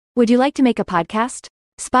Would you like to make a podcast?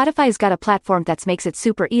 Spotify's got a platform that makes it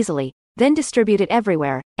super easily, then distribute it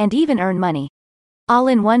everywhere, and even earn money. All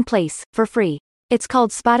in one place, for free. It's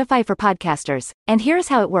called Spotify for Podcasters, and here's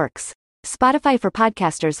how it works. Spotify for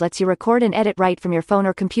Podcasters lets you record and edit right from your phone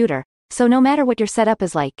or computer, so no matter what your setup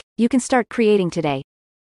is like, you can start creating today.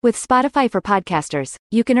 With Spotify for Podcasters,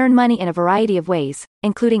 you can earn money in a variety of ways,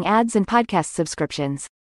 including ads and podcast subscriptions.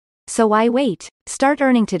 So why wait? Start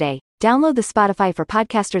earning today. Download the Spotify for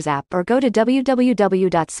Podcasters app or go to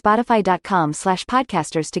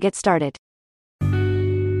www.spotify.com/podcasters to get started.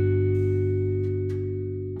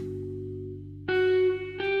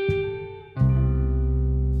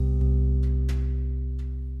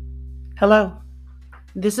 Hello,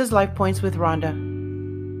 this is Life Points with Rhonda,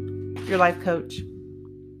 your life coach.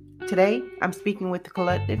 Today, I'm speaking with the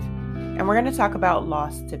collective, and we're going to talk about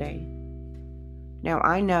loss today. Now,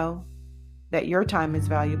 I know that your time is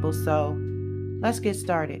valuable, so let's get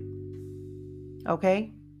started.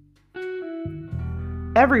 Okay?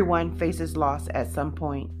 Everyone faces loss at some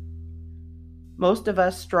point. Most of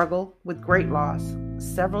us struggle with great loss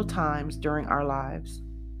several times during our lives.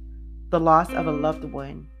 The loss of a loved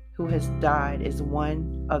one who has died is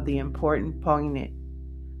one of the important poignant.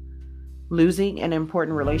 Losing an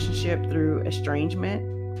important relationship through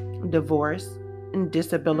estrangement, divorce, and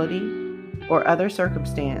disability, or other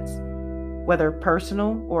circumstance, whether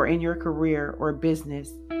personal or in your career or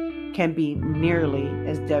business, can be nearly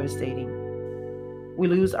as devastating. We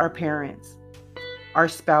lose our parents, our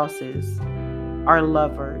spouses, our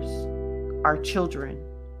lovers, our children,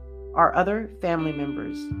 our other family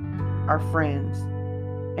members, our friends,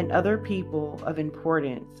 and other people of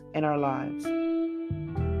importance in our lives.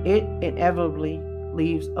 It inevitably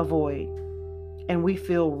leaves a void, and we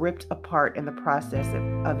feel ripped apart in the process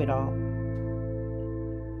of it all.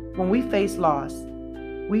 When we face loss,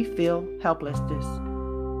 we feel helplessness.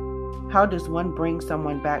 How does one bring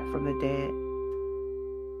someone back from the dead?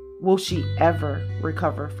 Will she ever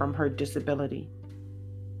recover from her disability?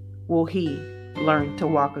 Will he learn to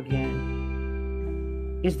walk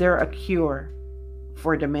again? Is there a cure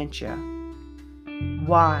for dementia?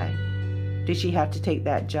 Why did she have to take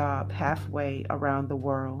that job halfway around the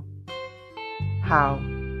world? How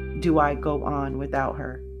do I go on without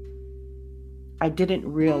her? I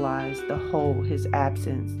didn't realize the hole his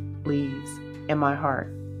absence leaves in my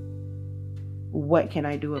heart. What can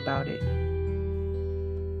I do about it?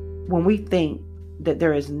 When we think that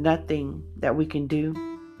there is nothing that we can do,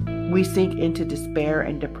 we sink into despair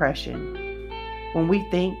and depression. When we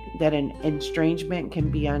think that an estrangement can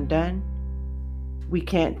be undone, we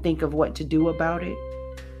can't think of what to do about it,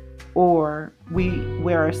 or we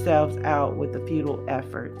wear ourselves out with the futile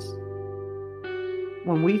efforts.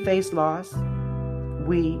 When we face loss,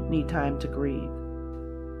 we need time to grieve.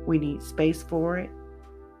 We need space for it.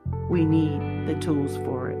 We need the tools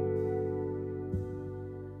for it.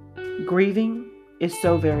 Grieving is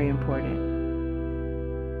so very important.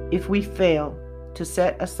 If we fail to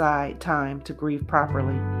set aside time to grieve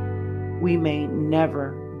properly, we may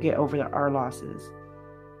never get over our losses.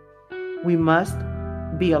 We must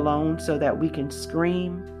be alone so that we can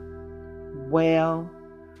scream, wail,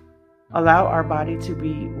 allow our body to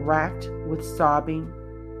be racked with sobbing,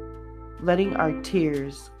 letting our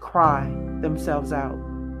tears cry themselves out.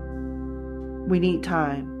 We need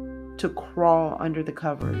time to crawl under the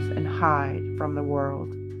covers and hide from the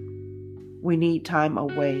world. We need time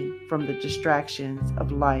away from the distractions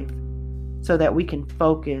of life so that we can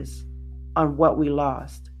focus on what we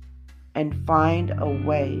lost and find a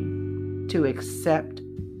way to accept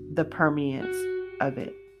the permanence of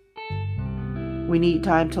it. We need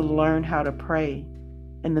time to learn how to pray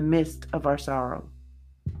in the midst of our sorrow,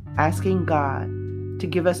 asking God to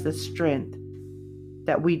give us the strength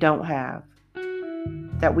that we don't have,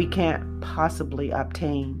 that we can't possibly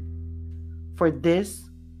obtain. For this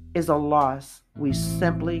is a loss we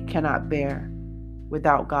simply cannot bear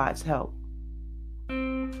without God's help.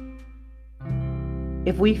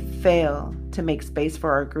 If we fail to make space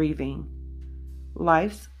for our grieving,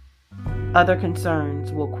 life's other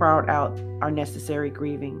concerns will crowd out our necessary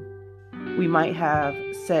grieving. We might have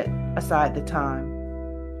set aside the time,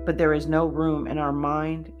 but there is no room in our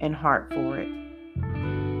mind and heart for it.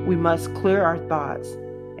 We must clear our thoughts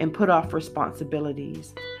and put off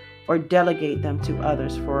responsibilities or delegate them to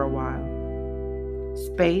others for a while.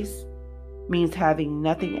 Space means having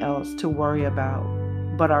nothing else to worry about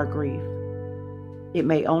but our grief. It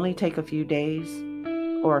may only take a few days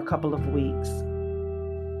or a couple of weeks,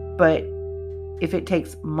 but if it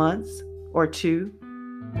takes months or two,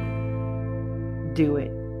 do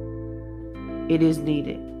it. It is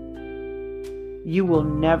needed. You will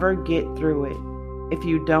never get through it if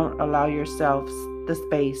you don't allow yourselves the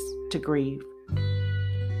space to grieve.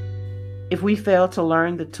 If we fail to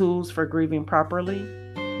learn the tools for grieving properly,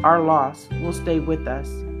 our loss will stay with us,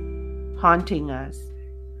 haunting us.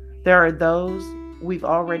 There are those we've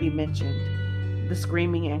already mentioned, the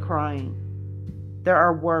screaming and crying. There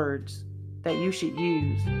are words that you should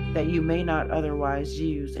use that you may not otherwise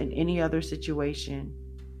use in any other situation.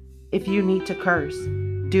 If you need to curse,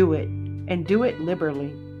 do it, and do it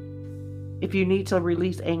liberally. If you need to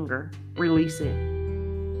release anger, release it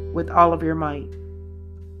with all of your might.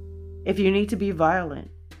 If you need to be violent,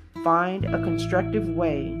 find a constructive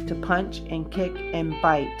way to punch and kick and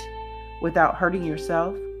bite without hurting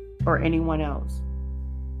yourself or anyone else.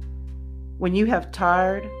 When you have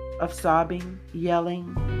tired of sobbing,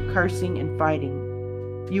 yelling, cursing, and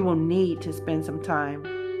fighting, you will need to spend some time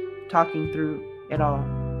talking through it all.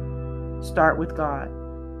 Start with God,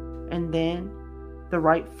 and then the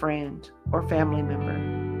right friend or family member.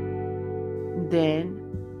 Then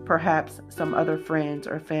perhaps some other friends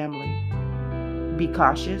or family. Be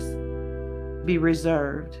cautious, be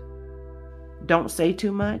reserved. Don't say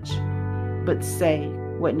too much, but say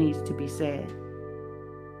what needs to be said.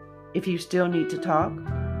 If you still need to talk,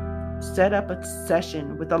 set up a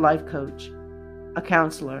session with a life coach, a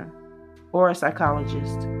counselor, or a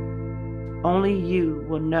psychologist. Only you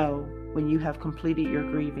will know when you have completed your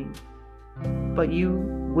grieving, but you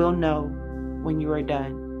will know when you are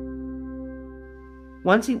done.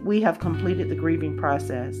 Once we have completed the grieving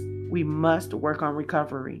process, we must work on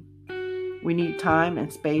recovery. We need time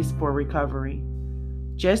and space for recovery,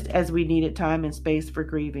 just as we needed time and space for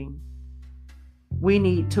grieving. We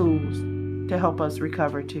need tools to help us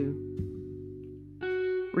recover too.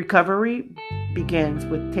 Recovery begins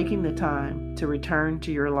with taking the time to return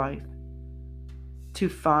to your life, to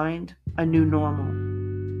find a new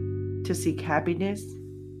normal, to seek happiness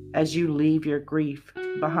as you leave your grief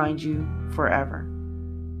behind you forever.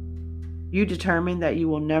 You determine that you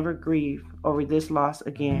will never grieve over this loss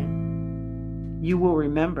again. You will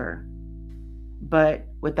remember, but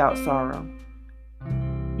without sorrow.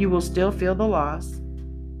 You will still feel the loss,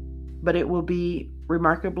 but it will be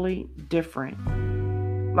remarkably different,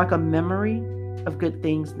 like a memory of good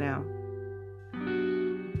things now.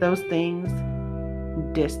 Those things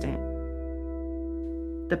distant.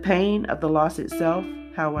 The pain of the loss itself,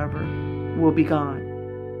 however, will be gone.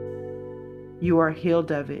 You are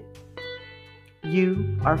healed of it.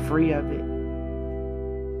 You are free of it.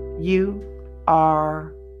 You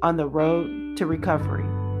are on the road to recovery,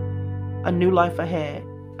 a new life ahead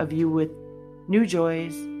of you with new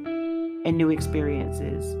joys and new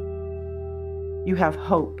experiences. You have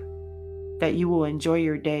hope that you will enjoy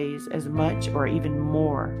your days as much or even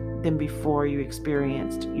more than before you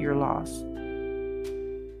experienced your loss.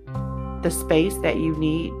 The space that you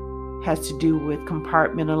need has to do with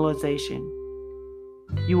compartmentalization.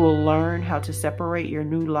 You will learn how to separate your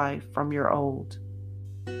new life from your old.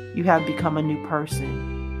 You have become a new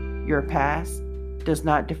person. Your past does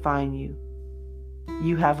not define you.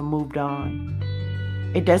 You have moved on.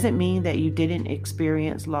 It doesn't mean that you didn't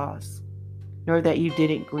experience loss, nor that you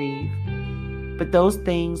didn't grieve, but those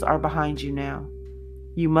things are behind you now.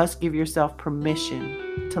 You must give yourself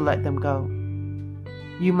permission to let them go.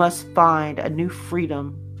 You must find a new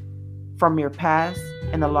freedom from your past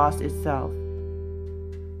and the loss itself.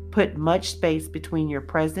 Put much space between your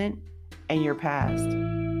present and your past.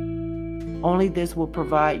 Only this will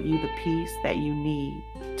provide you the peace that you need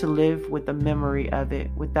to live with the memory of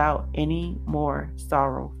it without any more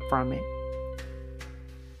sorrow from it.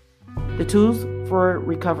 The tools for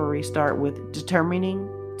recovery start with determining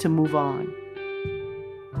to move on,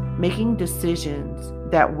 making decisions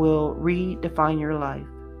that will redefine your life,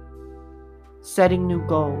 setting new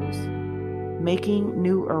goals, making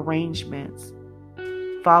new arrangements,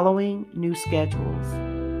 following new schedules,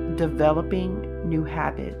 developing new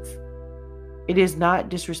habits. It is not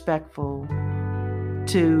disrespectful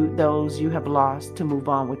to those you have lost to move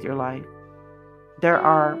on with your life. There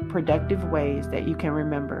are productive ways that you can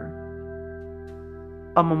remember.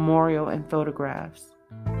 A memorial and photographs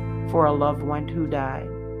for a loved one who died.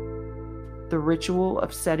 The ritual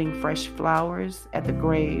of setting fresh flowers at the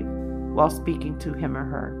grave while speaking to him or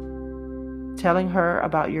her. Telling her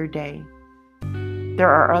about your day. There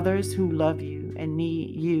are others who love you and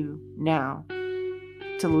need you now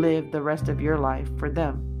to live the rest of your life for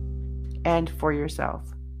them and for yourself.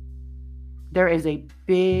 There is a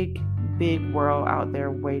big, big world out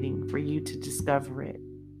there waiting for you to discover it.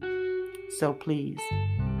 So please,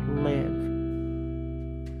 live.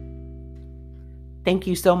 Thank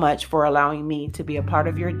you so much for allowing me to be a part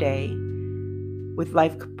of your day with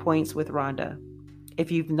Life Points with Rhonda.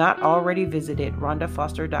 If you've not already visited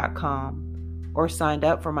RhondaFoster.com or signed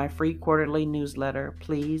up for my free quarterly newsletter,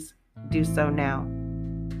 please do so now.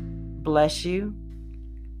 Bless you.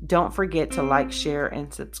 Don't forget to like, share,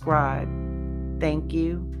 and subscribe. Thank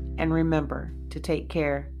you, and remember to take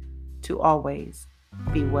care, to always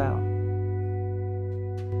be well.